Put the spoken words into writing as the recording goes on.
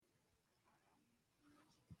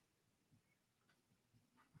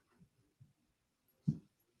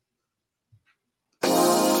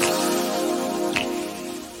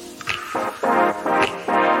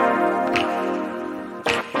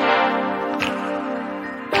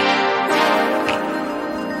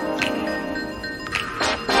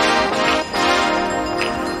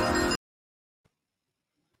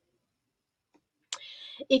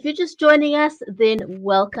If you're just joining us, then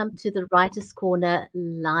welcome to the Writers' Corner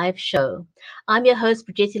live show. I'm your host,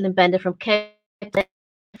 Brigitte Limbanda from Cape Town,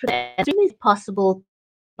 Africa. Streaming is possible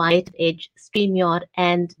by Edge, StreamYard,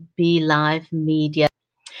 and Be Live Media.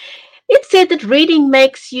 It's said that reading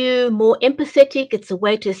makes you more empathetic. It's a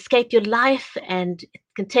way to escape your life and it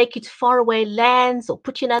can take you to faraway lands or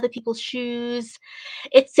put you in other people's shoes,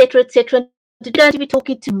 etc., etc. Today we're going to be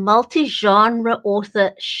talking to multi-genre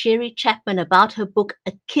author Sherry Chapman about her book,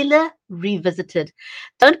 A Killer Revisited.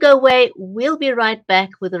 Don't go away. We'll be right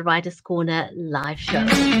back with the Writers' Corner live show.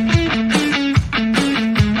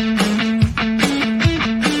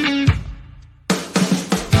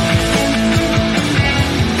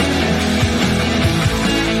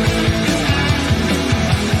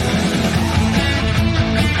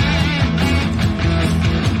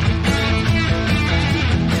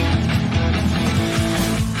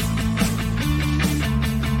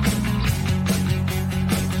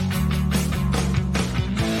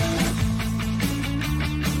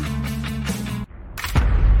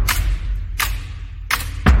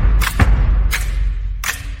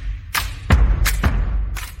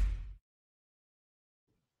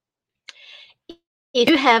 If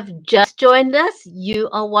you have just joined us, you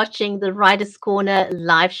are watching the Writers' Corner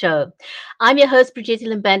live show. I'm your host, Brigitte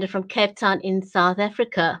Limbanda from Cape Town in South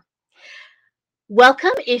Africa.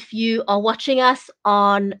 Welcome if you are watching us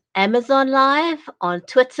on Amazon Live, on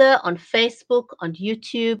Twitter, on Facebook, on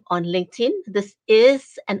YouTube, on LinkedIn. This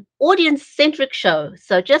is an audience-centric show,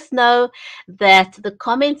 so just know that the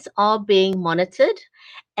comments are being monitored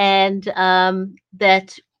and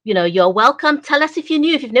that you're welcome. Tell us if you're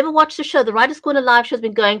new. If you've never watched the show, the Writers' Corner live show has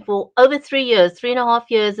been going for over 3 years, 3.5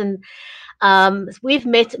 years, and we've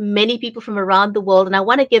met many people from around the world. And I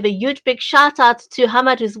want to give a huge big shout out to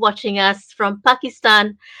Hamad, who's watching us from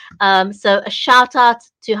Pakistan. So a shout out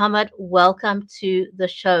to Hamad. Welcome to the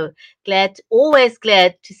show. Always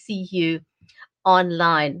glad to see you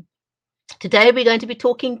online. Today, we're going to be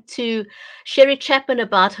talking to Sherry Chapman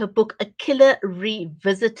about her book, A Killer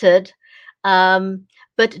Revisited.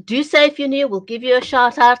 But do say if you're new, we'll give you a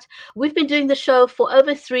shout out. We've been doing the show for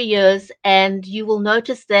over 3 years, and you will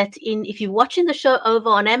notice that if you're watching the show over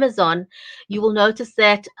on Amazon, you will notice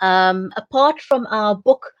that apart from our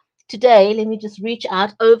book today, let me just reach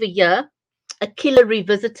out over here, A Killer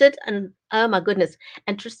Revisited, and oh my goodness,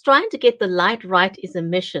 and just trying to get the light right is a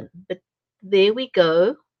mission. But there we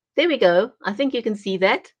go. There we go. I think you can see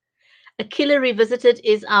that. A Killer Revisited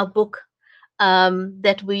is our book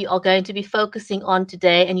that we are going to be focusing on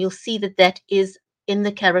today. And you'll see that is in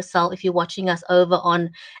the carousel if you're watching us over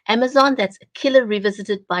on Amazon. That's A Killer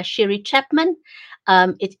Revisited by Sherry Chapman.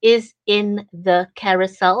 It is in the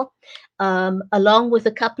carousel, along with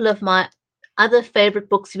a couple of my other favorite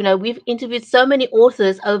books. We've interviewed so many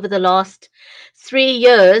authors over the last 3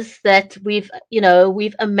 years that we've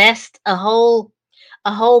amassed a whole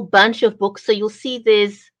bunch of books. So you'll see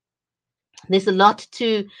there's a lot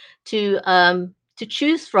to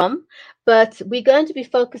choose from, but we're going to be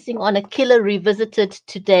focusing on A Killer Revisited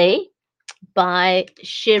today by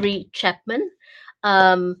Sherry Chapman.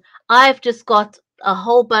 I've just got a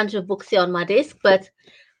whole bunch of books here on my desk, but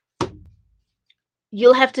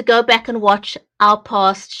you'll have to go back and watch our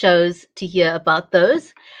past shows to hear about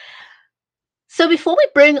those. So before we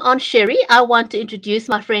bring on Sherry, I want to introduce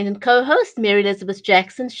my friend and co-host, Mary Elizabeth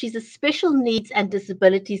Jackson. She's a special needs and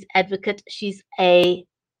disabilities advocate. She's a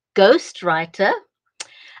ghostwriter,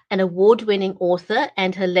 an award-winning author,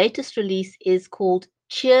 and her latest release is called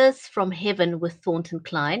Cheers from Heaven with Thornton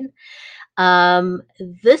Klein.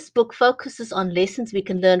 This book focuses on lessons we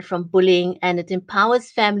can learn from bullying, and it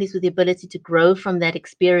empowers families with the ability to grow from that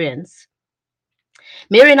experience.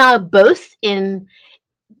 Mary and I are both in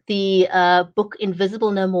the book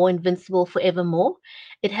Invisible No More, Invincible Forevermore.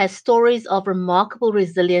 It has stories of remarkable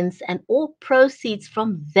resilience, and all proceeds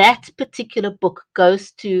from that particular book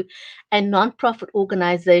goes to a nonprofit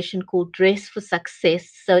organization called Dress for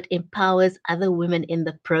Success, so it empowers other women in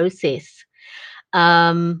the process.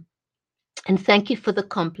 And thank you for the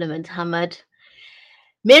compliment, Hamad.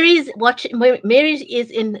 Mary is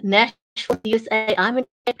in Nashville, USA. I'm in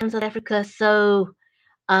Cape Town, South Africa, so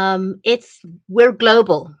we're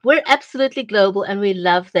global. We're absolutely global, and we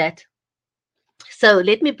love that. So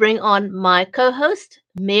let me bring on my co-host,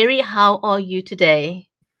 Mary. How are you today?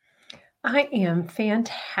 I am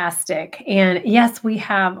fantastic. And yes, we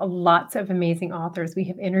have lots of amazing authors we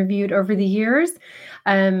have interviewed over the years.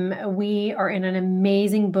 We are in an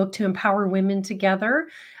amazing book to empower women together.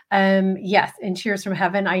 Yes, and Cheers from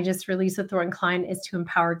Heaven, I just released with Thornton Klein, is to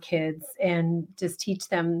empower kids and just teach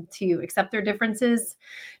them to accept their differences,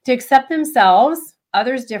 to accept themselves,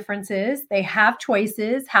 others' differences. They have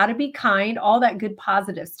choices, how to be kind, all that good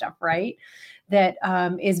positive stuff, right? That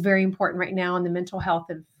is very important right now in the mental health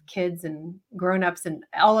of kids and grown-ups and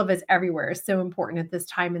all of us everywhere is so important at this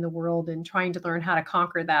time in the world, and trying to learn how to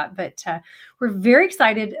conquer that. But we're very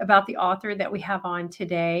excited about the author that we have on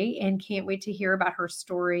today and can't wait to hear about her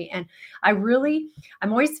story. And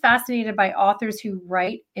I'm always fascinated by authors who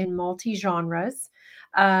write in multi-genres,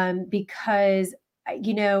 because,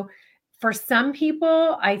 you know, for some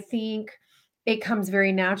people, I think it comes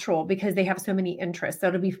very natural because they have so many interests.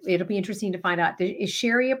 So it'll be interesting to find out, is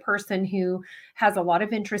Sherry a person who has a lot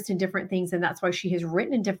of interest in different things and that's why she has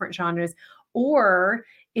written in different genres, or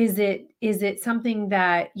is it something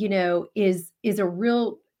that, you know, is a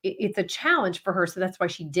real, it's a challenge for her, so that's why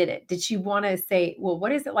she did it? Did she want to say, well,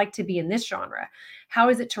 what is it like to be in this genre? How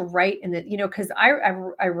is it to write in the, you know, because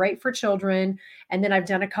I write for children, and then I've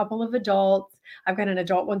done a couple of adults. I've got an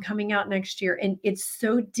adult one coming out next year, and it's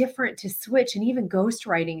so different to switch. And even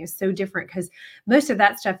ghostwriting is so different because most of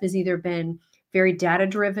that stuff has either been very data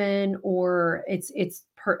driven, or it's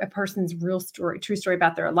a person's real story, true story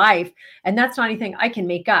about their life. And that's not anything I can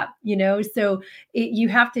make up, you know? So you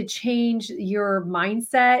have to change your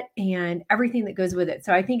mindset and everything that goes with it.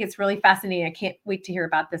 So I think it's really fascinating. I can't wait to hear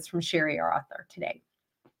about this from Sherry, our author, today.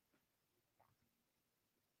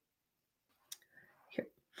 Here.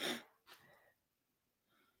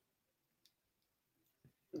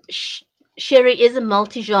 Sherry is a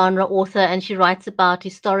multi-genre author, and she writes about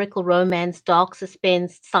historical romance, dark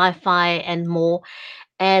suspense, sci-fi, and more.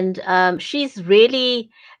 And she's really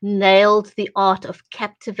nailed the art of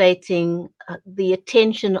captivating the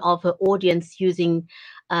attention of her audience using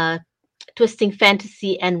twisting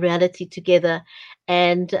fantasy and reality together.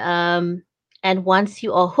 And once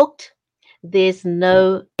you are hooked, there's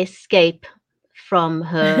no escape from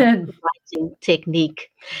her writing technique.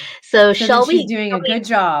 So shall she's we? doing a good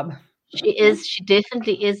job. She is. She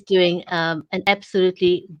definitely is doing an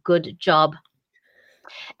absolutely good job.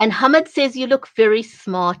 And Hamid says you look very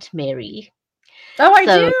smart, Mary. Oh, I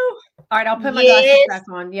So, do. All right, I'll put my glasses yes, back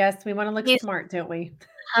on. Yes, we want to look yes, smart, don't we?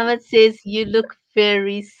 Hamid says you look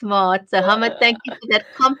very smart. So Hamid, thank you for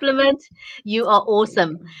that compliment. You are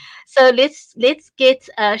awesome. So let's get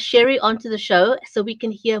Sherry onto the show so we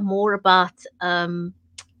can hear more about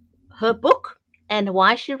her book and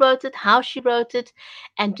why she wrote it, how she wrote it,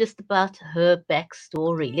 and just about her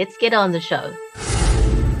backstory. Let's get on the show.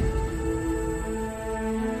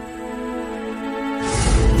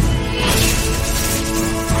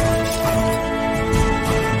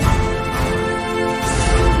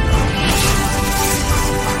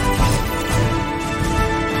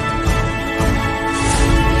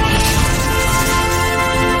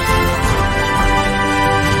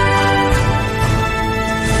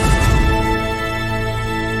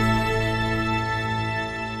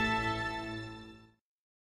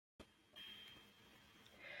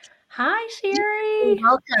 Hi, Sherry.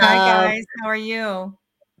 Welcome. Hi, guys. How are you?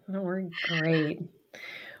 We're great.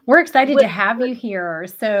 We're excited to have you here.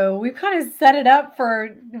 So we've kind of set it up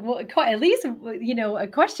for at least, you know, a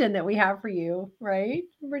question that we have for you, right,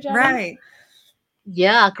 Bridgetta? Right.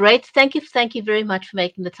 Yeah, great. Thank you very much for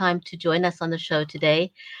making the time to join us on the show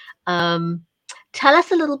today. Tell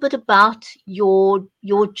us a little bit about your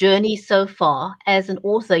journey so far as an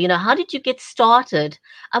author. You know, how did you get started?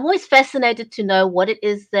 I'm always fascinated to know what it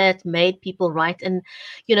is that made people write. And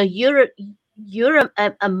you know, you're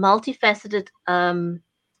a multifaceted,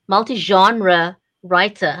 multi-genre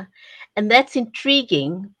writer, and that's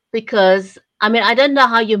intriguing because I mean, I don't know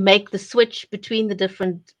how you make the switch between the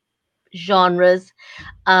different genres.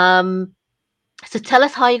 Um, so tell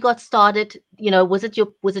us how you got started. You know, was it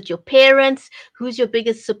your parents? Who's your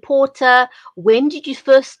biggest supporter? When did you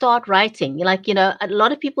first start writing? Like, you know, a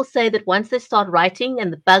lot of people say that once they start writing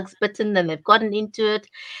and the bug's bitten and they've gotten into it,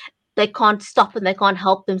 they can't stop and they can't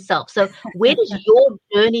help themselves. So where did your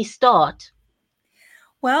journey start?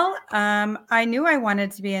 Well, I knew I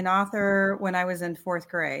wanted to be an author when I was in 4th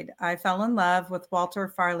grade. I fell in love with Walter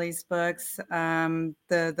Farley's books,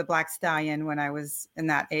 the Black Stallion, when I was in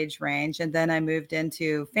that age range. And then I moved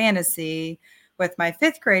into fantasy with my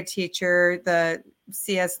 5th grade teacher, the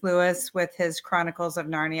C.S. Lewis with his Chronicles of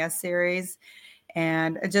Narnia series.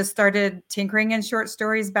 And I just started tinkering in short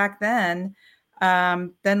stories back then.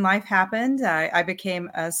 Then life happened. I became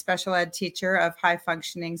a special ed teacher of high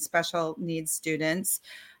functioning special needs students.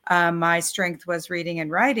 My strength was reading and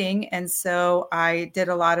writing. And so I did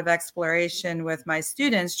a lot of exploration with my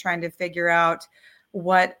students, trying to figure out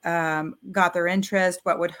what got their interest,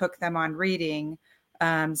 what would hook them on reading.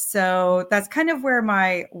 So that's kind of where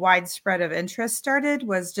my widespread of interest started,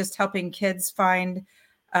 was just helping kids find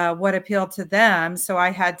what appealed to them. So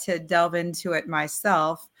I had to delve into it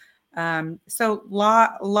myself. So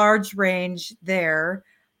large range there.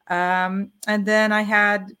 And then I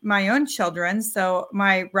had my own children. So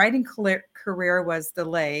my writing career was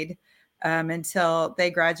delayed until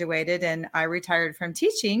they graduated and I retired from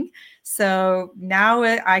teaching. So now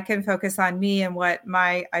I can focus on me and what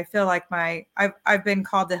I feel like I've been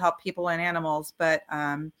called to help people and animals, but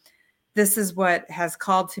this is what has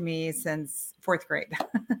called to me since fourth grade.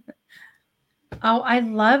 Oh, I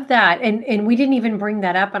love that. And we didn't even bring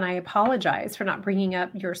that up, and I apologize for not bringing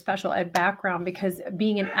up your special ed background, because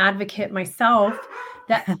being an advocate myself,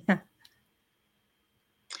 that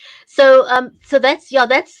So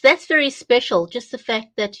that's very special. Just the fact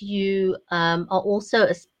that you are also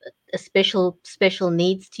a special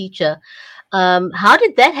needs teacher. How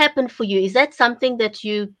did that happen for you? Is that something that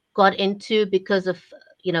you got into because of,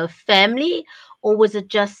 family, or was it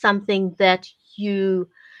just something that you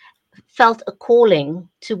felt a calling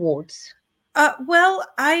towards? Well,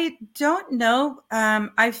 I don't know.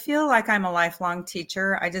 I feel like I'm a lifelong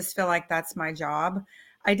teacher. I just feel like that's my job.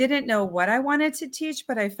 I didn't know what I wanted to teach,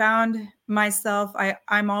 but I found myself,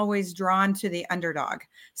 I'm always drawn to the underdog.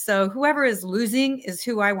 So whoever is losing is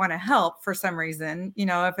who I want to help for some reason.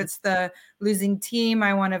 If it's the losing team,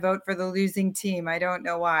 I want to vote for the losing team. I don't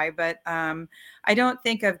know why, but I don't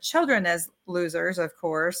think of children as losers, of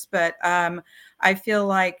course, but I feel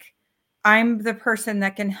like I'm the person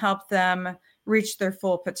that can help them reach their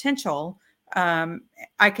full potential.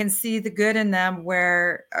 I can see the good in them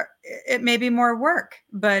where it may be more work,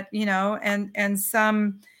 but and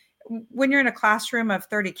some, when you're in a classroom of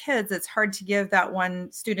 30 kids, it's hard to give that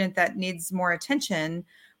one student that needs more attention.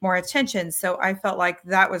 So I felt like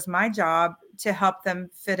that was my job, to help them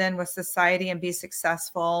fit in with society and be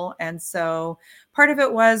successful. And so part of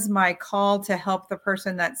it was my call to help the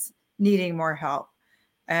person that's needing more help.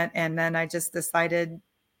 And then I just decided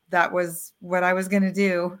that was what I was going to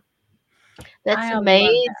do. That's I love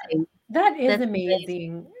amazing. that is That's amazing.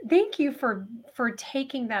 amazing. Thank you for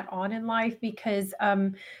taking that on in life, because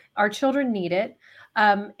our children need it.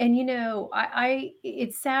 And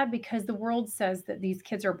it's sad because the world says that these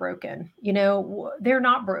kids are broken. They're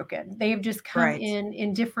not broken. They have just come Right.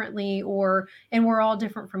 in differently, and we're all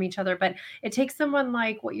different from each other. But it takes someone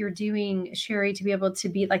like what you're doing, Sherry, to be able to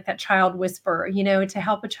be like that child whisperer, to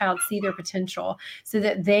help a child see their potential so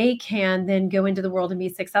that they can then go into the world and be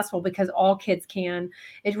successful, because all kids can.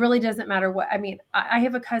 It really doesn't matter what. I mean, I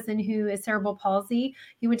have a cousin who is cerebral palsy.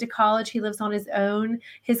 He went to college. He lives on his own.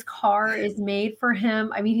 His car is made for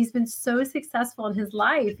him. I mean, he's been so successful in his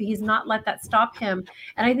life. He's not let that stop him.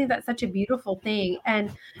 And I think that's such a beautiful thing.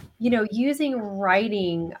 And, using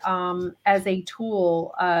writing as a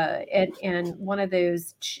tool, and one of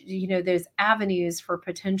those, those avenues for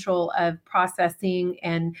potential of processing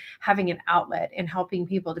and having an outlet and helping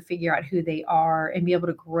people to figure out who they are and be able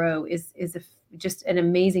to grow is just an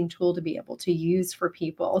amazing tool to be able to use for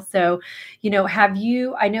people. So,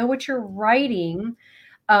 I know what you're writing.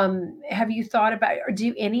 Have you thought about, or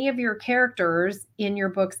do any of your characters in your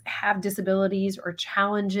books have disabilities or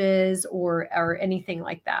challenges or anything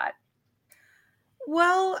like that?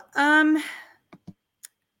 Well,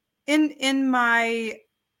 in my,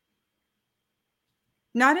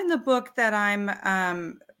 not in the book that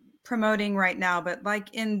I'm promoting right now, but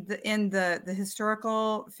like in the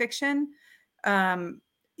historical fiction,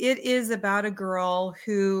 it is about a girl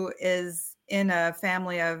who is in a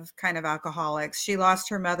family of kind of alcoholics. She lost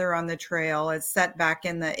her mother on the trail. It's set back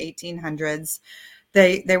in the 1800s.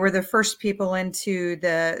 They were the first people into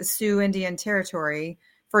the Sioux Indian Territory,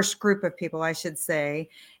 first group of people, I should say.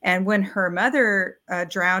 And when her mother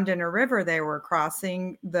drowned in a river they were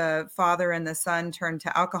crossing, the father and the son turned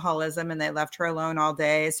to alcoholism and they left her alone all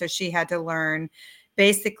day. So she had to learn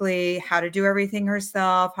basically how to do everything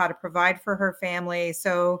herself, how to provide for her family.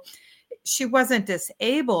 So she wasn't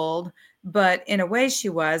disabled, but in a way she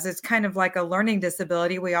was. It's kind of like a learning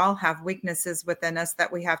disability. We all have weaknesses within us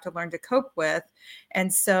that we have to learn to cope with.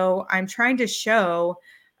 And so I'm trying to show,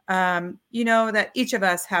 that each of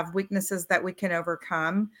us have weaknesses that we can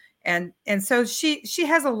overcome. And so she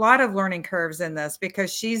has a lot of learning curves in this,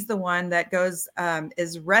 because she's the one that goes,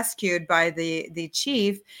 is rescued by the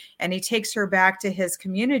chief, and he takes her back to his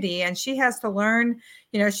community, and she has to learn,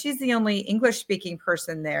 she's the only English speaking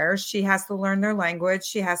person there. She has to learn their language.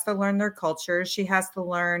 She has to learn their culture. She has to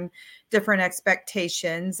learn different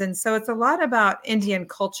expectations. And so it's a lot about Indian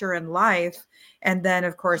culture and life. And then,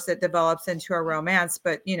 of course, it develops into a romance.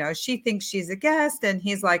 But, she thinks she's a guest and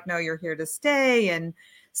he's like, no, you're here to stay. And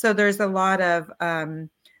so there's a lot of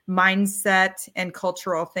mindset and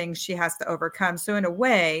cultural things she has to overcome. So in a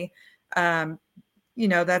way,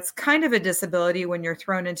 that's kind of a disability when you're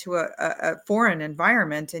thrown into a foreign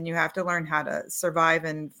environment and you have to learn how to survive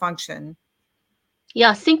and function.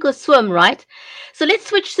 Yeah, sink or swim, right? So let's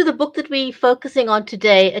switch to the book that we're focusing on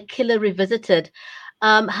today, A Killer Revisited.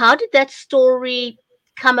 How did that story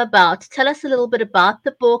come about? Tell us a little bit about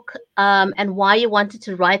the book, and why you wanted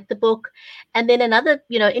to write the book. And then another,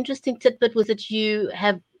 interesting tidbit was that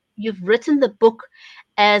you've written the book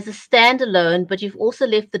as a standalone, but you've also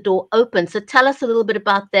left the door open. So tell us a little bit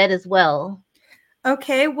about that as well.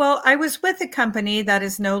 Okay, well, I was with a company that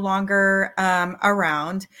is no longer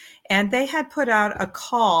around, and they had put out a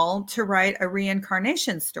call to write a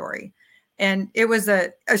reincarnation story. And it was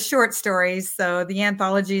a short story. So the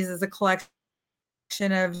anthologies is a collection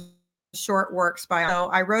of short works by. So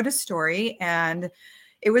I wrote a story, and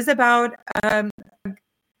it was about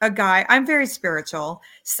a guy. I'm very spiritual.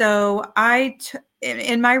 So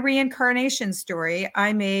in my reincarnation story,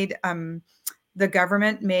 I made the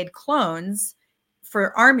government made clones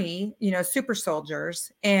for army, super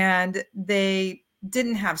soldiers, and they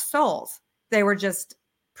didn't have souls. They were just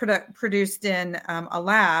produced in a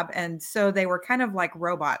lab. And so they were kind of like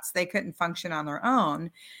robots. They couldn't function on their own.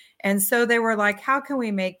 And so they were like, how can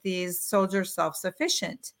we make these soldiers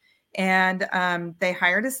self-sufficient? And they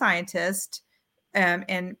hired a scientist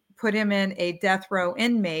and put him in a death row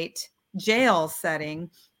inmate jail setting.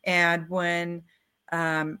 And when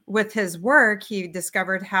with his work, he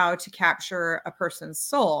discovered how to capture a person's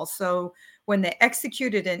soul. So when they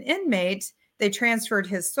executed an inmate, they transferred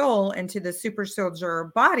his soul into the super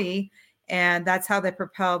soldier body, and that's how they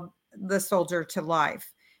propelled the soldier to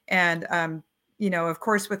life. And of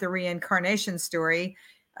course, with the reincarnation story,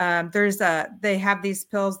 they have these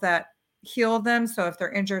pills that heal them. So if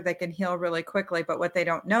they're injured, they can heal really quickly. But what they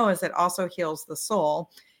don't know is it also heals the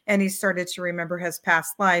soul. And he started to remember his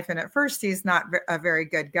past life. And at first, he's not a very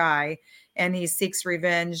good guy. And he seeks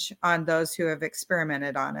revenge on those who have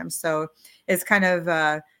experimented on him. So it's kind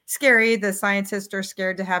of scary. The scientists are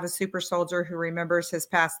scared to have a super soldier who remembers his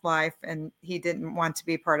past life, and he didn't want to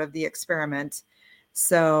be part of the experiment.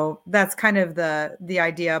 So that's kind of the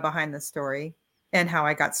idea behind the story and how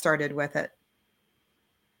I got started with it.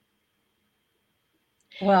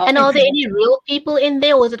 Well, and are there any real people in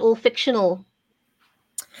there, or is it all fictional?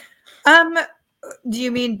 Do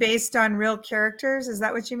you mean based on real characters? Is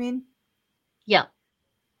that what you mean? Yeah.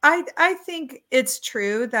 I think it's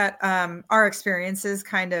true that our experiences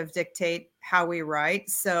kind of dictate how we write.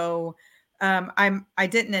 So I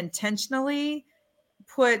didn't intentionally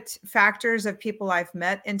put factors of people I've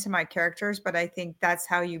met into my characters, but I think that's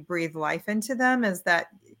how you breathe life into them, is that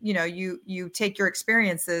you take your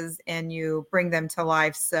experiences and you bring them to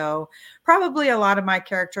life. So probably a lot of my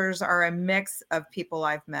characters are a mix of people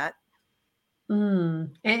I've met. And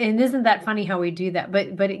isn't that funny how we do that?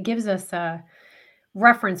 But it gives us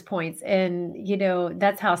reference points, and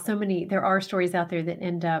that's how there are stories out there that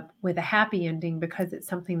end up with a happy ending because it's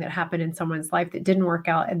something that happened in someone's life that didn't work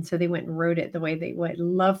out, and so they went and wrote it the way they would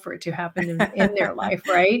love for it to happen in their life,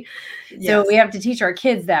 right? Yes. So we have to teach our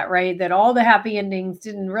kids that, right? That all the happy endings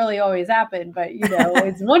didn't really always happen, but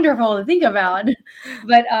it's wonderful to think about.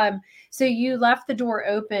 But so you left the door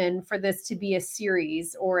open for this to be a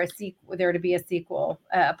series or there to be a sequel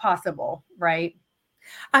possible, right?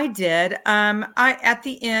 I did. At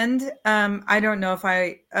the end, I don't know if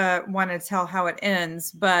I want to tell how it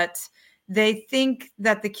ends, but they think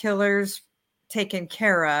that the killer's taken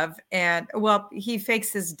care of, and he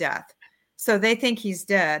fakes his death. So they think he's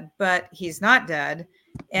dead, but he's not dead.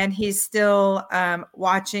 And he's still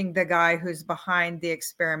watching the guy who's behind the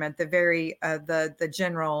experiment, the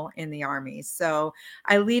general in the army. So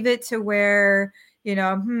I leave it to where,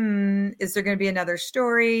 is there going to be another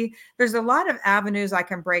story? There's a lot of avenues I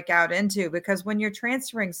can break out into, because when you're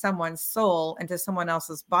transferring someone's soul into someone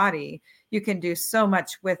else's body, you can do so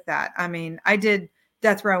much with that. I mean, I did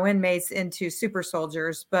death row inmates into super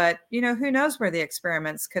soldiers, but who knows where the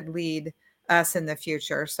experiments could lead us in the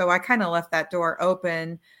future. So I kind of left that door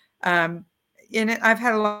open. I've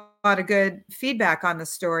had a lot of good feedback on the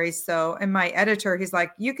story. So, and my editor, he's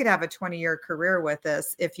like, you could have a 20-year career with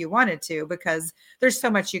this if you wanted to, because there's so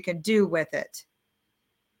much you can do with it.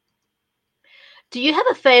 Do you have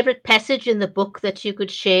a favorite passage in the book that you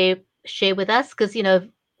could share with us? Because,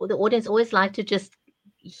 the audience always like to just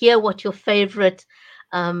hear what your favorite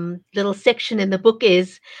little section in the book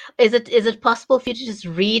is. Is it possible for you to just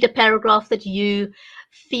read a paragraph that you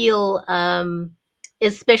feel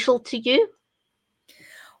is special to you?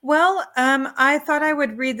 Well, I thought I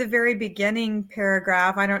would read the very beginning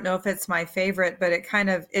paragraph. I don't know if it's my favorite, but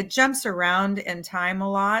it jumps around in time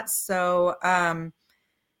a lot. So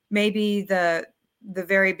maybe the the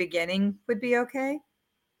very beginning would be okay?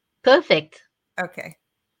 Perfect. Okay.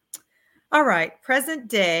 All right. Present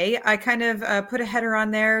day. I kind of put a header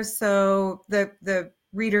on there so the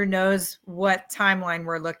reader knows what timeline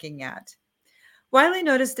we're looking at. Wiley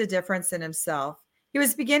noticed a difference in himself. He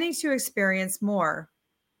was beginning to experience more.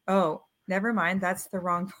 Oh, never mind. That's the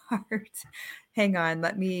wrong part. Hang on.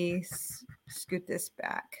 Let me scoot this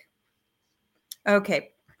back.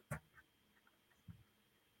 Okay.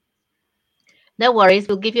 No worries.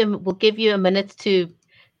 We'll give you a minute to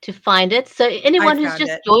find it. So anyone who's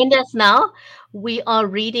just joined us now, we are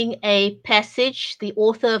reading a passage. The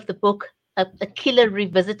author of the book, A Killer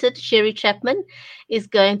Revisited, Sherry Chapman, is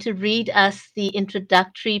going to read us the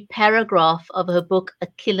introductory paragraph of her book, A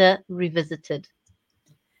Killer Revisited.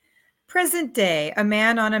 Present day, a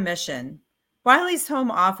man on a mission. Wiley's home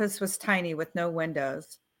office was tiny with no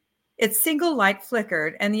windows. Its single light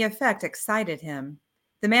flickered, and the effect excited him.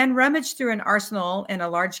 The man rummaged through an arsenal in a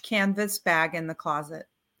large canvas bag in the closet.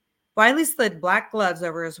 Wiley slid black gloves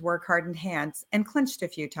over his work-hardened hands and clenched a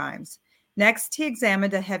few times. Next, he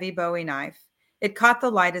examined a heavy Bowie knife. It caught the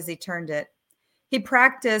light as he turned it. He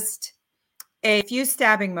practiced a few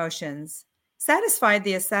stabbing motions. Satisfied,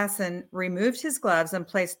 the assassin removed his gloves and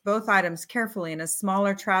placed both items carefully in a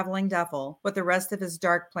smaller traveling duffel with the rest of his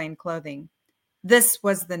dark plain clothing. This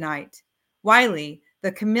was the night. Wiley,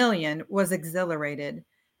 the chameleon, was exhilarated.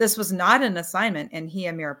 This was not an assignment and he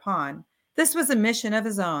a mere pawn. This was a mission of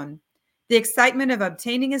his own. The excitement of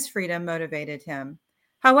obtaining his freedom motivated him.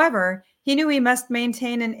 However, he knew he must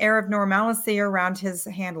maintain an air of normalcy around his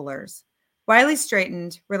handlers. Wiley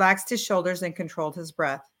straightened, relaxed his shoulders, and controlled his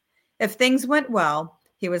breath. If things went well,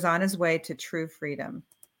 he was on his way to true freedom.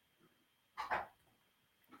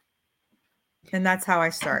 And that's how I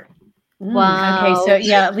start. Wow. Okay, so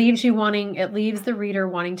yeah, it leaves the reader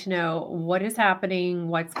wanting to know what is happening,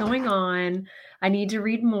 what's going on. I need to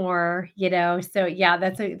read more, So yeah,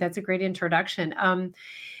 that's a great introduction.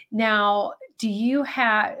 Now, do you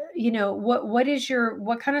have,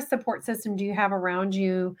 what kind of support system do you have around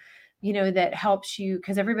you, that helps you?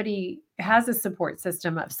 Because everybody has a support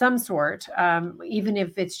system of some sort, even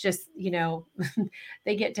if it's just,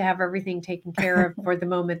 they get to have everything taken care of for the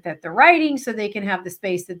moment that they're writing so they can have the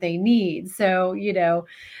space that they need. So,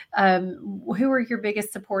 who are your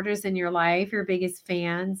biggest supporters in your life, your biggest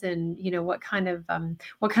fans, and, what kind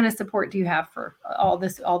of support do you have for all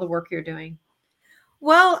the work you're doing?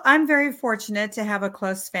 Well, I'm very fortunate to have a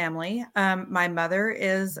close family. My mother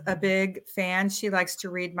is a big fan. She likes to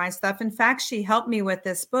read my stuff. In fact, she helped me with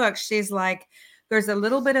this book. She's like, there's a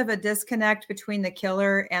little bit of a disconnect between the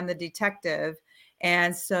killer and the detective.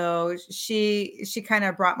 And so she kind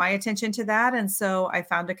of brought my attention to that. And so I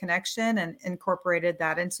found a connection and incorporated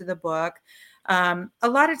that into the book. A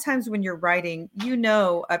lot of times when you're writing,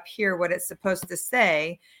 up here what it's supposed to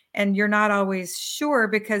say. And you're not always sure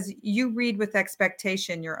because you read with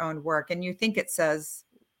expectation your own work and you think it says,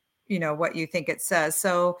 what you think it says.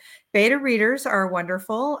 So beta readers are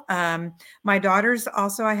wonderful. My daughters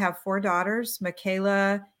also, I have 4 daughters,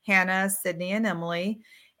 Michaela, Hannah, Sydney, and Emily.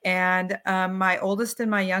 And my oldest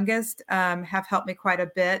and my youngest have helped me quite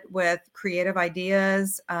a bit with creative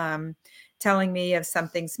ideas, telling me if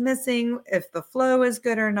something's missing, if the flow is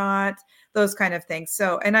good or not, those kind of things.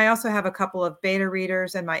 So, and I also have a couple of beta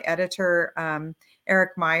readers, and my editor,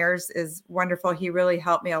 Eric Myers, is wonderful. He really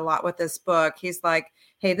helped me a lot with this book. He's like,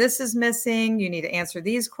 hey, this is missing. You need to answer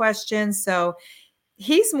these questions. So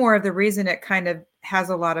he's more of the reason it kind of has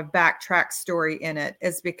a lot of backtrack story in it,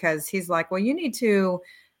 is because he's like, well, you need to,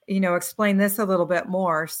 explain this a little bit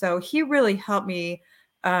more. So he really helped me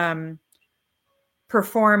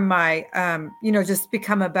perform my, just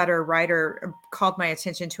become a better writer, called my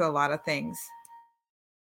attention to a lot of things.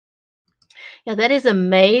 Yeah, that is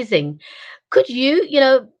amazing. Could you,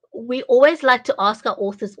 we always like to ask our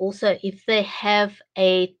authors also if they have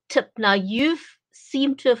a tip. Now, you've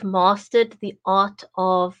seemed to have mastered the art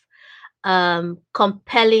of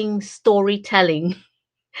compelling storytelling.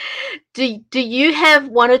 Do you have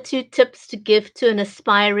 1 or 2 tips to give to an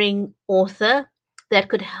aspiring author that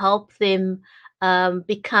could help them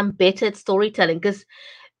become better at storytelling? Because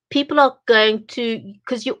people are going to,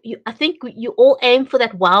 because I think you all aim for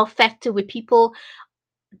that wow factor where people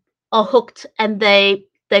are hooked and they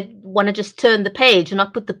want to just turn the page and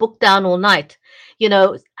not put the book down all night.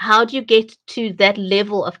 How do you get to that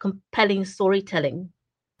level of compelling storytelling?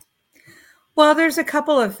 Well, there's a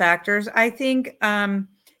couple of factors. I think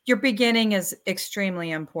your beginning is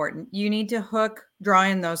extremely important. You need to draw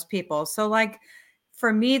in those people. So like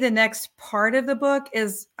for me, the next part of the book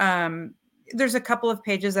is there's a couple of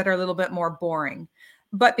pages that are a little bit more boring.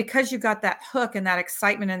 But because you got that hook and that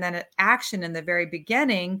excitement and that action in the very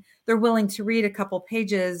beginning, they're willing to read a couple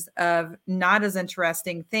pages of not as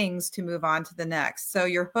interesting things to move on to the next. So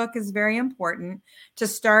your hook is very important. To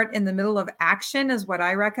start in the middle of action is what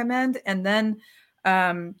I recommend. And then,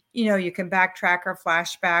 you can backtrack or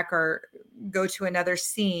flashback or go to another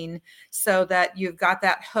scene so that you've got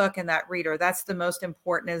that hook and that reader. That's the most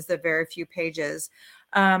important, is the very few pages.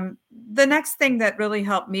 The next thing that really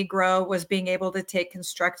helped me grow was being able to take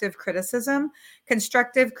constructive criticism.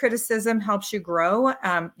 Constructive criticism helps you grow.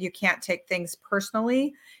 You can't take things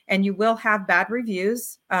personally, and you will have bad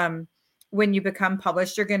reviews. When you become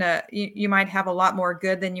published, you might have a lot more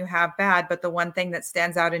good than you have bad, but the one thing that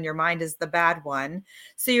stands out in your mind is the bad one.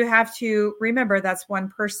 So you have to remember that's one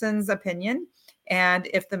person's opinion. And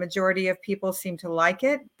if the majority of people seem to like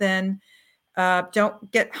it, then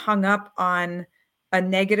don't get hung up on a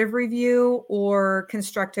negative review or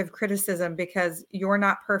constructive criticism, because you're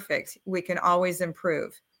not perfect. We can always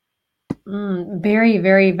improve. Very,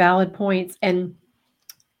 very valid points. And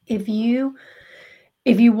if you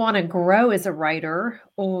want to grow as a writer,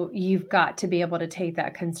 you've got to be able to take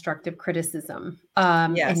that constructive criticism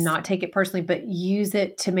and not take it personally, but use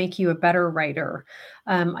it to make you a better writer.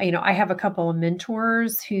 I have a couple of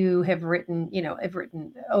mentors who have written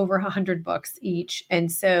over 100 books each. And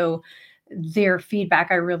so their feedback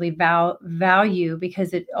I really value,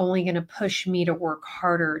 because it's only going to push me to work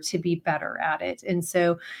harder to be better at it. And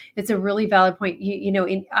so it's a really valid point.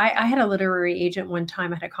 I had a literary agent one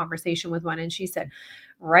time. I had a conversation with one, and she said,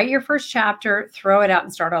 write your first chapter, throw it out,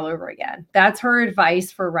 and start all over again. That's her advice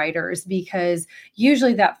for writers, because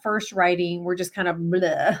usually that first writing, we're just kind of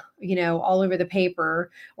bleh, all over the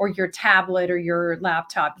paper or your tablet or your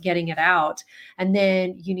laptop getting it out. And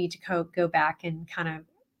then you need to go back and kind of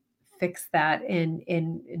fix that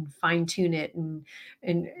and fine tune it and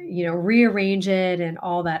rearrange it and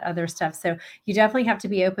all that other stuff. So you definitely have to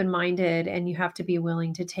be open-minded, and you have to be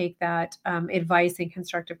willing to take that advice and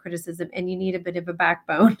constructive criticism. And you need a bit of a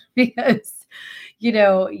backbone, because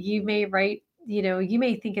you may write, you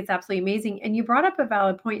may think it's absolutely amazing. And you brought up a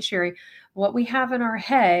valid point, Sherry. What we have in our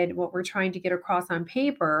head, what we're trying to get across on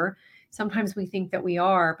paper, sometimes we think that we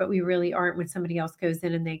are, but we really aren't, when somebody else goes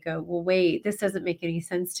in and they go, well, wait, this doesn't make any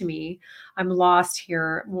sense to me. I'm lost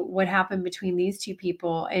here. What happened between these two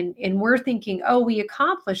people? And we're thinking, oh, we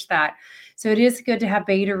accomplished that. So it is good to have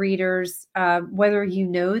beta readers, whether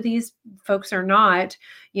these folks or not.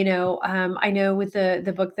 I know with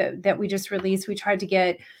the book that we just released, we tried to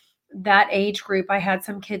get that age group. I had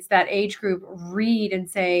some kids that age group read and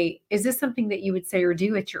say, is this something that you would say or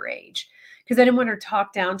do at your age? Because I didn't want to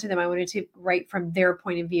talk down to them. I wanted to write from their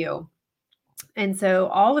point of view. And so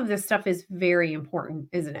all of this stuff is very important,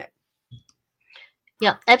 isn't it?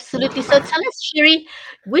 Yeah, absolutely. So tell us, Sherry,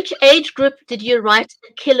 which age group did you write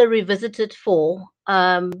Killer Revisited for?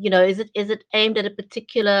 Is it aimed at a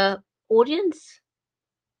particular audience?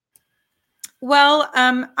 Well,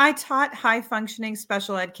 I taught high functioning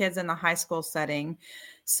special ed kids in the high school setting.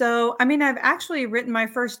 So, I've actually written my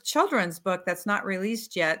first children's book that's not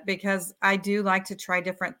released yet, because I do like to try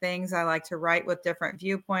different things. I like to write with different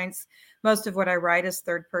viewpoints. Most of what I write is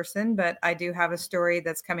third person, but I do have a story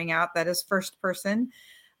that's coming out that is first person.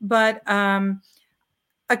 But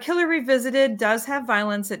A Killer Revisited does have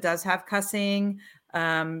violence. It does have cussing.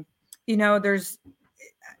 I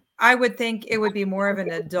would think it would be more of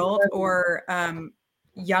an adult or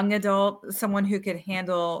young adult, someone who could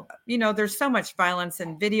handle, there's so much violence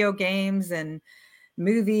in video games and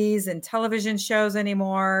movies and television shows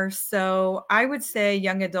anymore. So I would say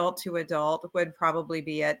young adult to adult would probably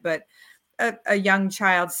be it. But a young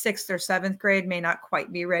child, 6th or 7th grade, may not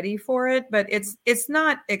quite be ready for it. But it's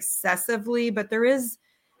not excessively, but there is,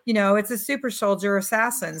 it's a super soldier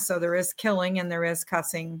assassin. So there is killing and there is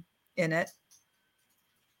cussing in it.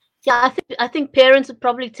 Yeah, I think parents would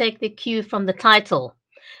probably take the cue from the title,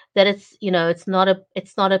 that it's not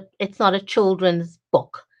a children's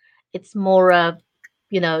book. It's more a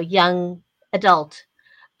young adult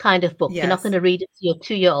kind of book. Yes. You're not going to read it to your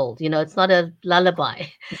 2-year-old. It's not a lullaby.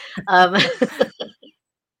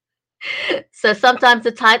 So sometimes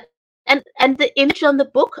the title and the image on the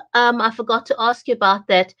book, I forgot to ask you about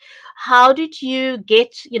that. How did you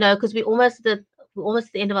get, because we're almost at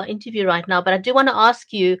the end of our interview right now, but I do want to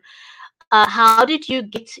ask you, how did you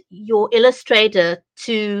get your illustrator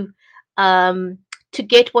to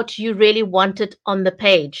get what you really wanted on the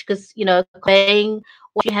page? Because conveying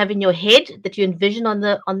what you have in your head that you envision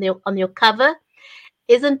on your cover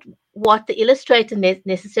isn't what the illustrator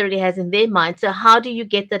necessarily has in their mind. So how do you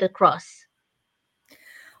get that across?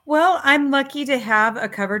 Well, I'm lucky to have a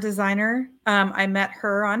cover designer. I met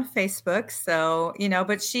her on Facebook, so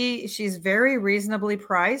but she's very reasonably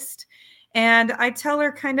priced, and I tell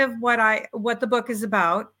her kind of what the book is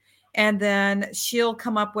about, and then she'll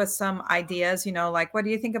come up with some ideas. Like, what do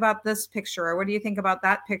you think about this picture, or what do you think about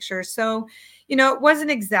that picture? So, it wasn't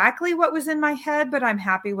exactly what was in my head, but I'm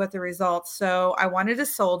happy with the results. So I wanted a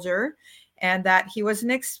soldier, and that he was an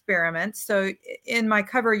experiment. So in my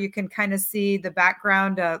cover, you can kind of see the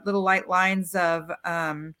background, little light lines of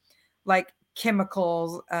like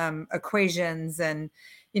chemicals, equations, and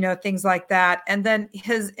things like that. And then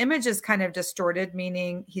his image is kind of distorted,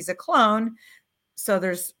 meaning he's a clone. So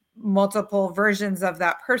there's multiple versions of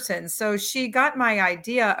that person. So she got my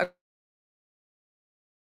idea.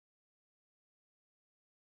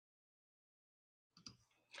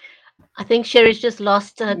 I think Sherry's just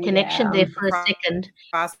lost her connection Yeah. there for a second,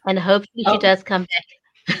 Across. and hopefully she Oh, does come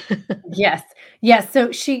back. yes. Yes. So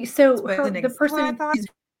Wasn't the exactly what I person, thought.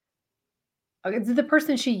 the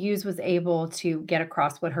person she used was able to get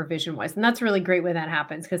across what her vision was. And that's really great when that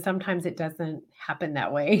happens, because sometimes it doesn't happen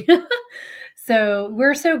that way. So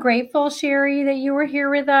we're so grateful, Sherry, that you were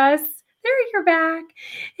here with us. There, you're back.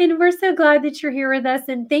 And we're so glad that you're here with us.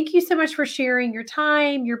 And thank you so much for sharing your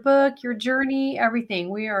time, your book, your journey, everything.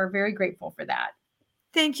 We are very grateful for that.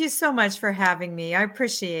 Thank you so much for having me. I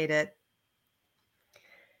appreciate it.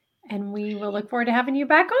 And we will look forward to having you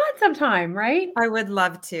back on sometime, right? I would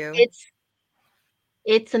love to.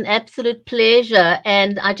 It's an absolute pleasure,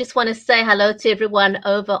 and I just want to say hello to everyone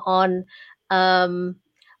over on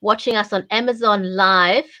watching us on Amazon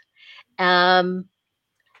Live, and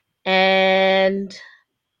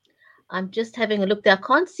I'm just having a look there. I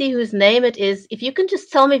can't see whose name it is. If you can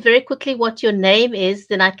just tell me very quickly what your name is,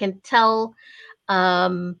 then I can tell.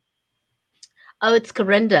 Oh, it's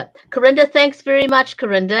Corinda. Corinda, thanks very much,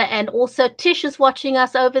 Corinda. And also Tish is watching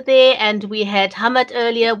us over there. And we had Hamad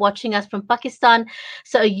earlier watching us from Pakistan.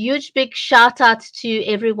 So a huge big shout out to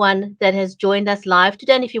everyone that has joined us live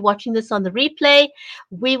today. And if you're watching this on the replay,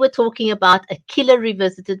 we were talking about A Killer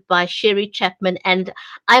Revisited by Sherry Chapman. And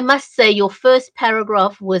I must say your first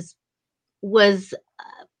paragraph was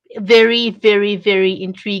very, very, very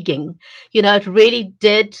intriguing. It really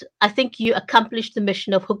did. I think you accomplished the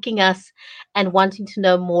mission of hooking us and wanting to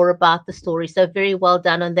know more about the story. So very well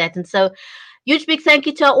done on that. And so huge big thank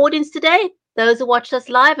you to our audience today. Those who watched us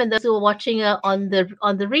live and those who are watching on the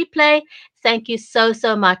replay. Thank you so,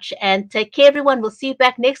 so much. And take care, everyone. We'll see you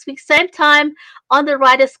back next week, same time on the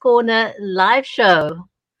Writers Corner live show.